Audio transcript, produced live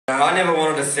I never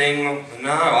wanted to sing.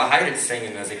 No, I hated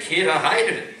singing as a kid. I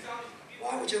hated it.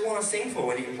 Why would you want to sing for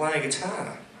when you can play a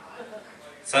guitar?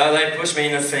 So they pushed me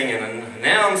into singing, and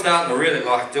now I'm starting to really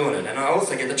like doing it. And I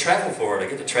also get to travel for it. I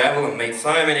get to travel and meet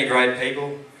so many great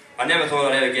people. I never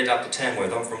thought I'd ever get up to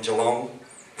Tamworth. I'm from Geelong.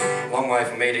 Long way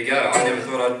for me to go. I never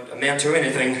thought I'd amount to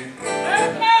anything.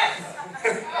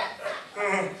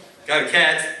 Go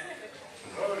Cats!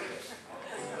 Go Cats!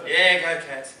 Yeah, go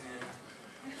Cats.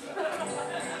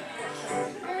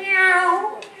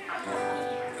 Meow.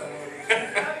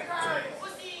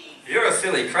 You're a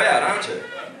silly crowd, aren't you?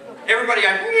 Everybody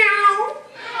go meow.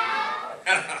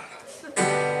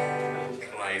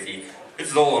 Lazy. This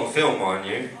is all on film, mind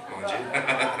you.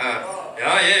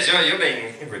 Oh yeah, sure, you're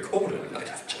being recorded, ladies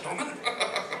and gentlemen.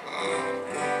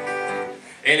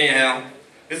 Anyhow,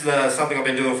 this is something I've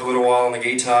been doing for a little while on the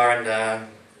guitar, and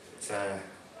it's I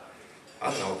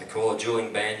don't know what they call it,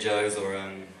 Dueling Banjos, or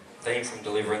theme from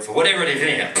Deliverance, or whatever it is,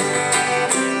 anyhow.